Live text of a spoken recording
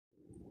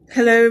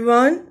Hello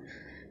everyone.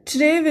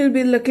 Today we'll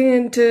be looking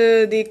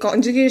into the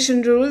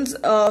conjugation rules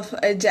of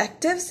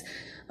adjectives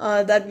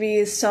that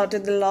we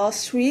started the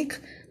last week.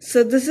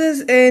 So this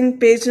is in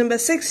page number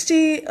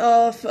 60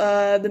 of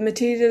the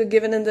material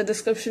given in the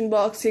description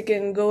box. You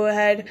can go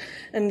ahead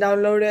and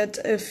download it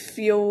if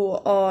you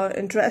are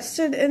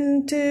interested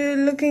into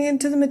looking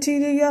into the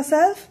material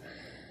yourself.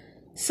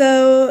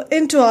 So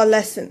into our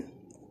lesson.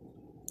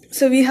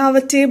 So we have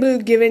a table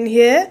given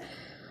here.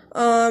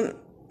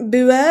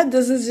 Beware,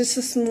 this is just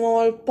a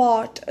small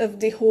part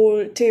of the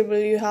whole table.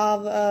 You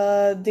have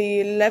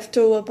the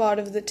leftover part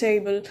of the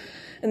table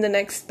in the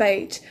next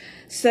page.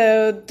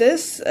 So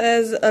this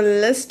is a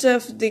list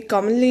of the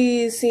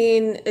commonly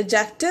seen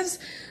adjectives,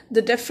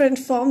 the different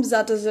forms,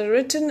 that is a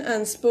written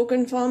and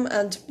spoken form,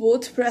 and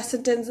both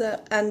present tense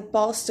and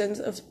past tense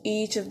of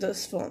each of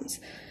those forms.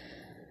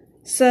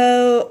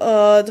 So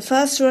the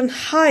first one,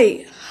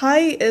 high.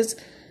 High is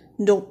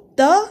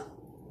높다,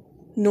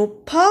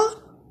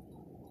 높아,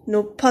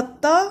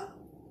 높았다,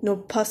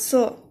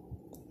 높았어.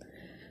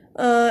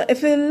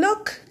 If you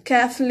look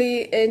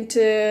carefully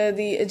into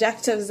the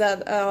adjectives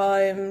that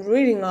I am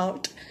reading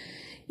out,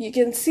 you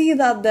can see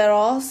that there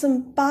are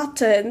some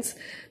patterns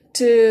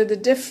to the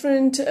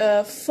different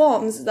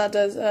forms, that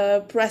is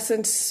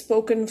present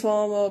spoken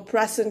form or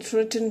present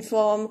written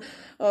form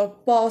or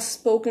past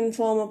spoken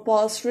form or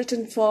past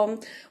written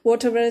form,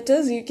 whatever it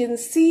is, you can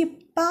see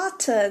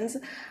patterns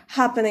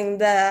happening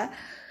there.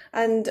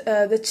 And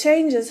the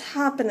changes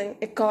happening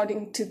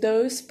according to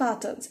those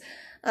patterns.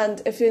 And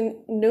if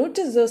you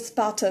notice those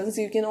patterns,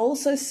 you can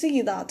also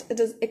see that it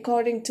is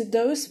according to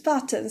those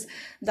patterns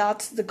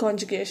that the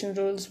conjugation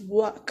rules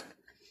work.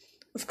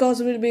 Of course,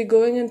 we'll be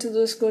going into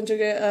those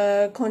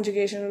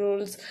conjugation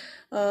rules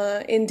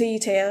in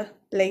detail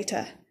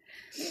later.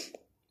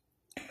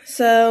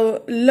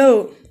 So,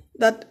 low.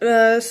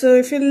 So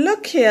if you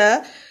look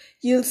here,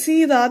 you'll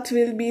see that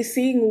we'll be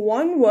seeing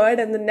one word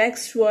and the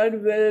next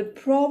word will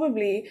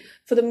probably,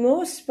 for the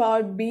most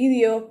part, be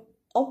the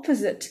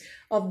opposite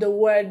of the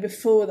word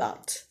before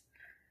that.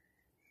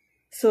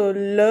 So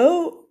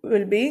low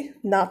will be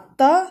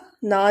natta,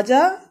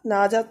 naja,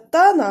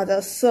 najatta,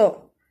 najasso.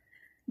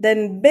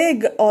 Then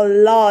big or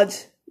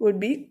large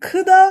would be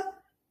크다,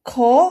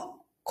 커,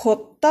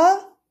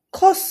 컸다,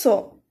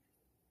 컸어.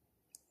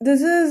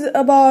 This is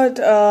about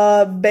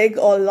big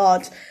or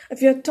large.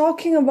 If you're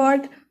talking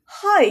about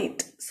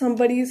height,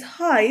 somebody's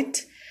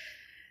height,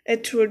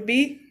 it would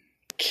be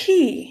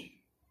key.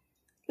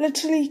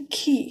 Literally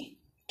key.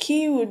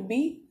 Key would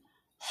be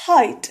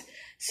height.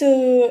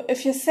 So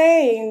if you're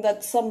saying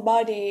that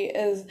somebody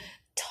is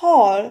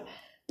tall,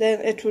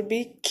 then it would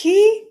be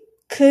키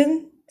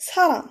큰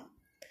사람.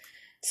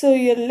 So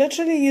you're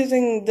literally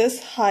using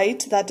this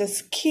height, that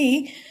is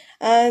key,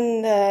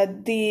 and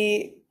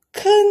the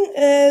큰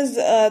is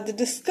the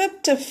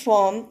descriptive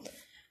form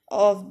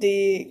of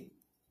the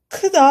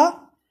크다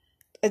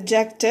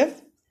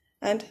adjective,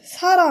 and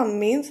사람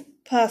means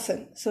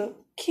person. So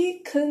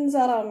키 큰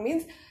사람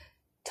means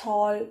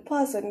tall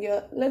person.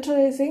 You're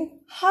literally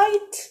saying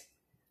height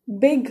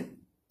big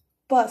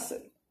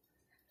person.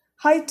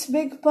 Height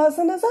big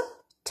person is a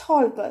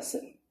tall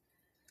person.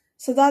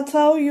 So that's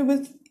how you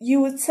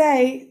would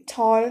say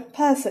tall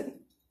person.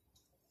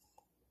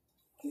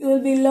 You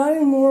will be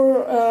learning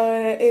more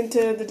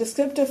into the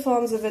descriptive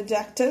forms of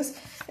adjectives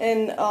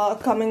in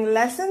coming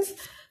lessons.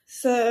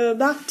 So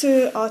back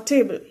to our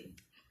table.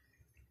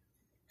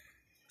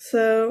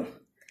 So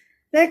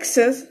next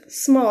is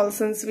small.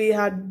 Since we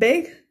had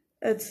big,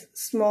 it's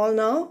small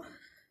now.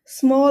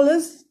 Small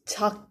is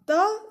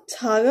작다,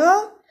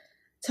 작아,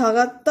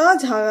 작았다,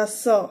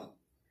 작았어.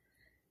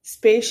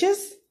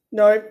 Spacious,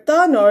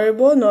 넓다,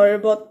 넓어,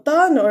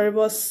 넓었다,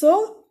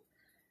 넓었어.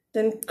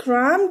 Then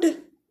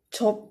crammed,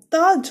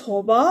 좁다,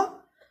 좁아,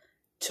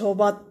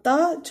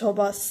 좁았다,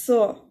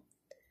 좁았어.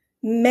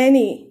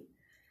 Many.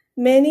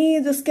 Many,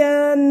 this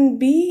can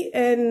be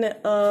in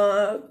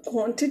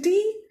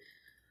quantity,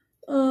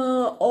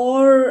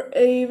 or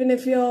even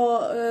if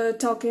you're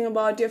talking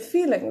about your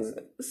feelings,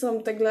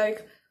 something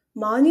like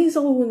많이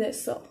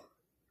서운했어.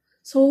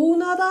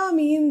 서운하다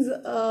means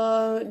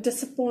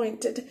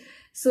disappointed.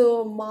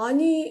 So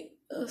많이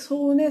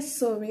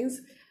서운했어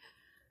means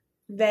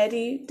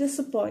very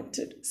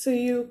disappointed. So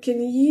you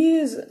can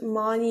use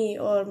많이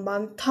or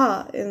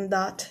많다 in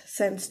that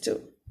sense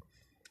too.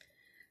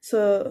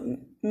 So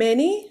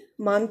many,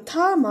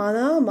 많다,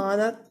 많아,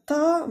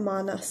 많았다,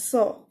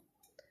 많았어.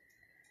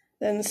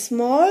 Then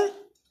small,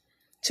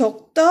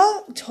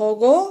 적다,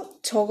 적어,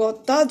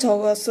 적었다,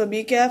 적었어.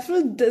 Be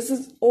careful, this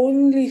is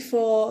only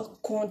for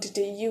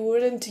quantity. You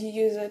wouldn't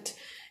use it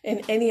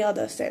in any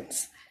other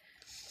sense.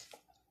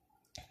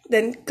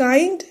 Then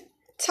kind,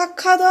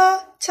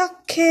 착하다,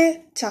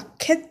 착해,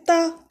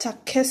 착했다,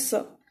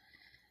 착했어.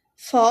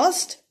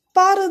 Fast,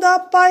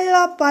 빠르다,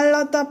 빨라,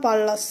 빨랐다,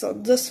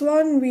 빨랐어. This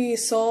one we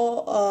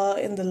saw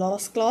in the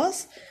last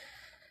class.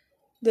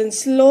 Then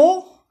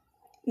slow,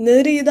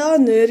 느리다,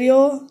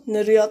 느려,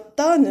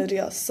 느렸다,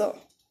 느렸어.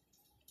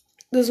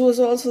 This was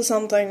also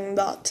something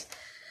that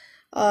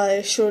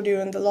I showed you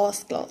in the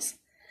last class.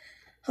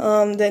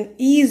 Then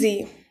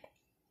easy.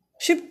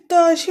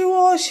 쉽다,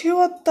 쉬워,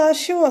 쉬웠다,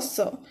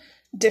 쉬웠어.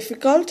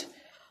 Difficult.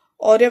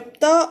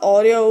 어렵다,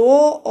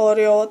 어려워,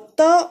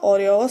 어려웠다,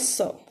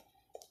 어려웠어.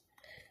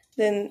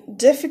 Then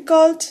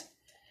difficult.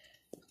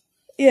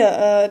 We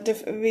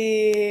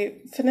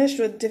finished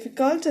with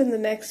difficult, and the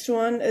next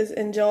one is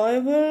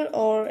enjoyable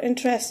or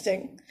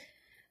interesting.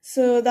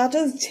 So that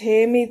is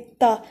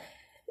재밌다.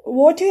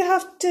 What you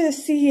have to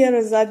see here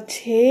is that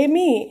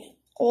재미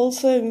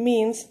also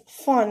means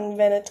fun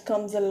when it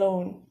comes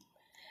alone.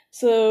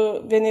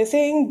 So when you're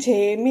saying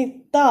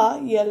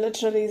재밌다, you're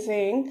literally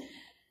saying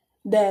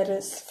there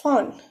is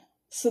fun.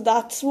 So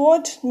that's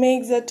what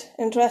makes it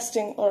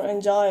interesting or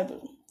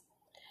enjoyable.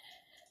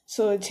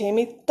 So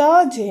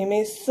재밌다,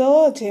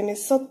 재밌어,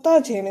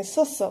 재밌었다,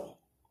 재밌었어.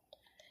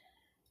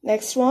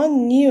 Next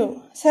one,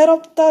 new.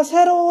 새롭다,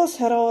 새로워,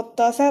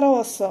 새로웠다,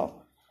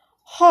 새로웠어.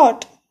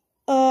 Hot,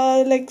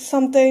 like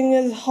something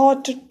is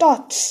hot to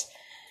touch.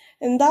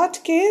 In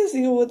that case,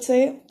 you would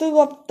say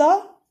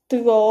뜨겁다,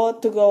 뜨거워,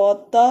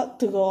 뜨거웠다,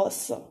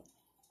 뜨거웠어.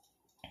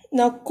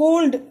 Now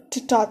cold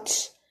to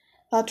touch.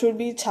 That would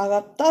be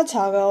차갑다,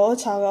 차가워,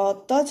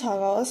 차가웠다,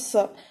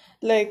 차가웠어.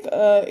 Like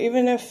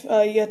even if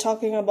you're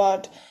talking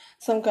about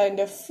some kind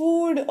of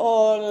food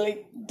or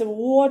like the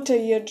water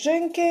you're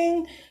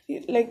drinking,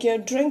 like you're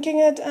drinking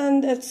it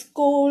and it's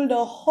cold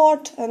or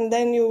hot, and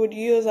then you would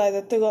use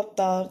either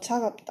뜨겁다 or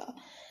차갑다.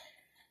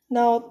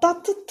 Now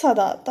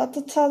따뜻하다.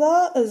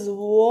 따뜻하다 is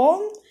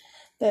warm.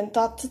 Then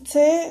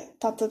따뜻해,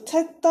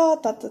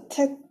 따뜻했다,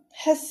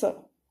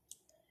 따뜻했어.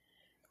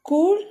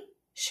 cool.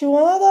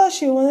 시원하다,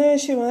 시원해,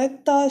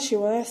 시원했다,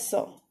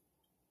 시원했어.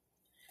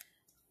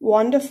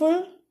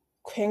 wonderful.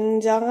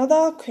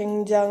 굉장하다,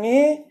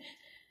 굉장해,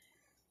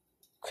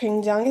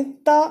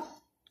 굉장했다,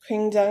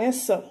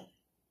 굉장했어.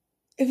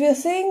 If you're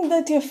saying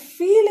that you're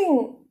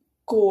feeling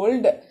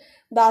cold,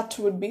 that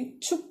would be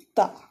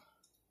춥다.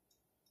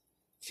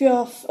 If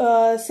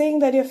you're saying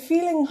that you're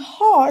feeling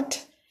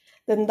hot,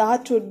 then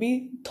that would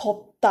be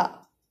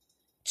덥다.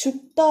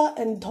 춥다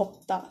and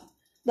덥다.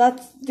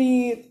 That's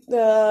the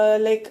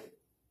like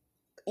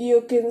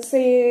you can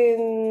say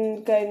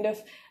in kind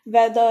of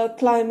weather,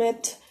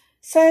 climate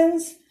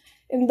sense.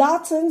 In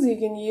that sense, you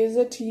can use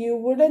it. You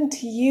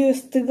wouldn't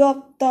use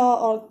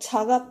뜨겁다 or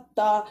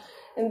차갑다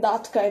in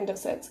that kind of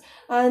sense.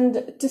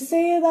 And to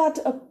say that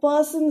a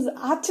person's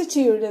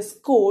attitude is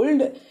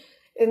cold,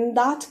 in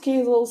that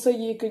case also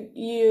you could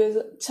use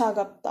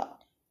차갑다.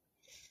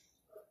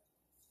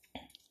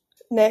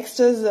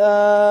 Next is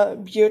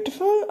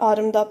beautiful.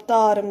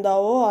 아름답다,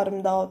 아름다워,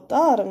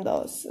 아름다웠다,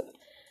 아름다웠어.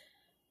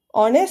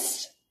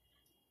 honest.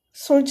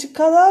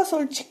 솔직하다,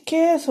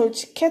 솔직해,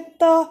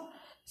 솔직했다,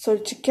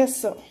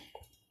 솔직했어.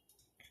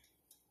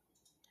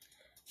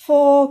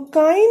 For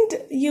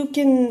kind, you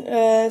can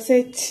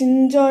say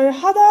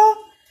친절하다.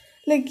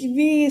 Like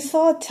we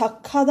saw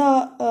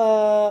착하다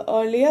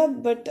earlier,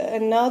 but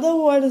another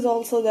word is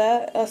also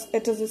there.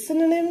 It is a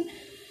synonym,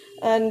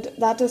 and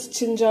that is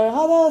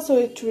친절하다. So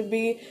it would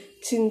be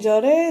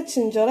친절해,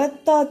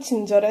 친절했다,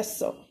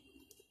 친절했어.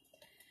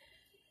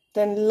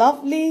 Then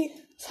lovely,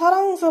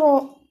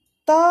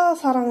 사랑스럽다,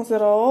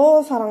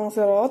 사랑스러워,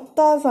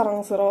 사랑스러웠다,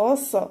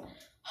 사랑스러웠어.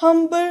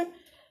 humble,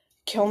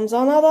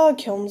 겸손하다,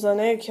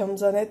 겸손해,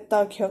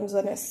 겸손했다,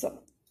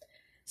 겸손했어.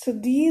 So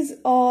these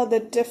are the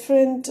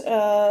different,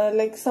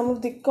 like some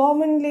of the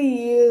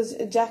commonly used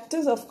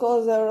adjectives. Of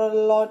course, there are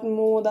a lot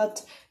more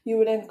that you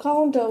would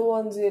encounter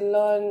once you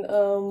learn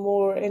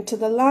more into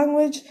the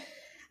language.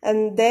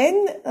 And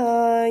then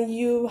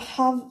you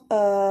have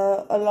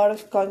a lot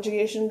of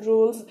conjugation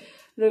rules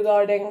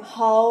regarding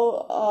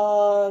how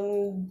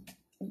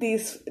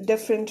these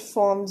different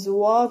forms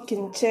work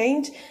and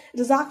change. It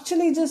is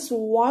actually just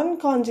one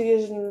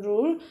conjugation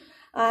rule,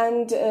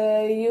 and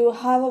you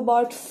have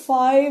about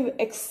 5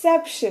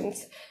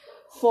 exceptions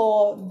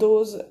for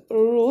those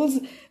rules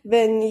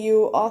when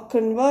you are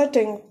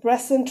converting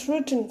present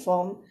written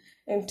form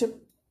into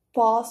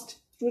past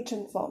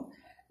written form.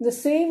 The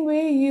same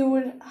way you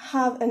would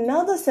have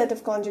another set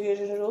of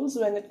conjugation rules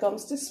when it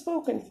comes to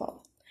spoken form.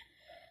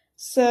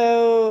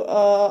 So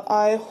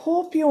I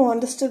hope you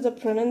understood the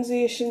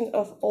pronunciation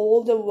of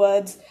all the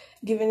words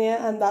given here,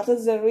 and that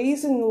is the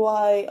reason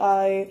why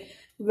I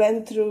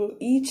went through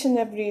each and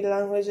every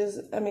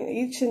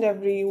each and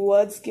every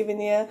words given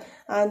here,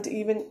 and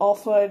even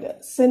offered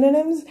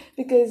synonyms,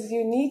 because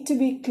you need to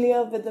be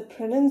clear with the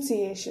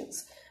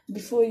pronunciations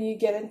before you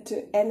get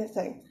into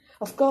anything.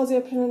 Of course,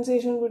 your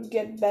pronunciation would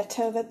get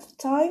better with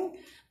time,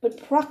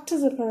 but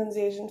practice the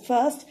pronunciation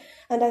first.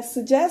 And I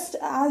suggest,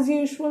 as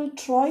usual,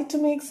 try to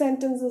make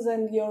sentences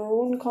and your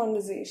own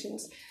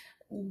conversations.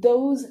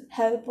 Those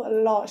help a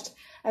lot.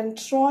 And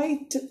try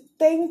to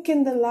think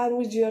in the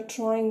language you're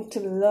trying to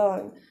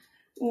learn.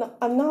 No,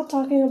 I'm not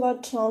talking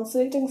about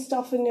translating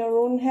stuff in your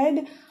own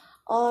head.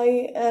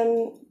 I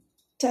am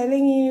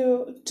telling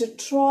you to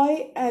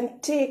try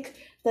and take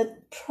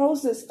that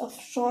process of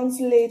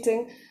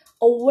translating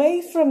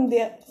away from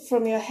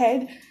your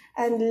head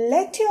and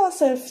let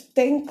yourself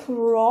think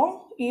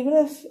wrong, even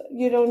if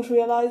you don't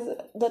realize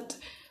that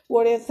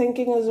what you're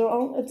thinking is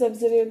wrong, it's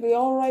absolutely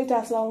alright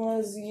as long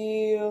as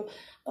you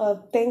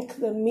think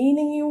the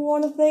meaning you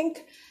want to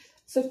think.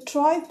 So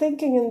try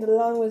thinking in the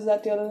language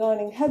that you're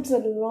learning. It helps a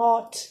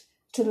lot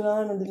to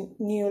learn a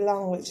new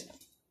language.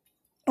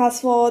 As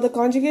for the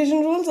conjugation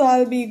rules,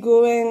 I'll be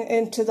going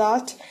into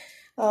that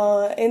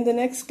in the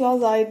next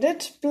class. I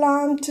did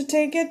plan to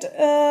take it,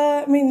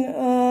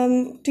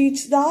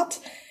 teach that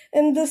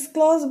in this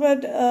class,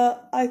 but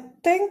I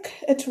think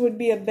it would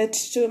be a bit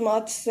too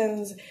much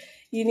since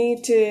you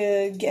need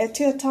to get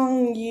your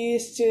tongue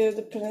used to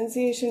the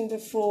pronunciation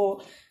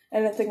before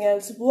anything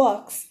else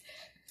works.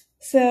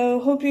 So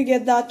hope you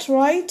get that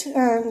right,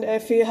 and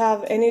if you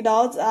have any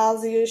doubts,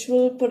 as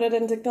usual, put it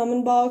in the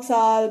comment box.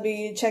 I'll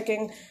be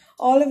checking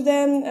all of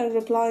them and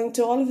replying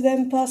to all of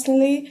them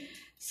personally.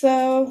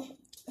 So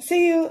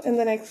see you in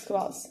the next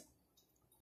class.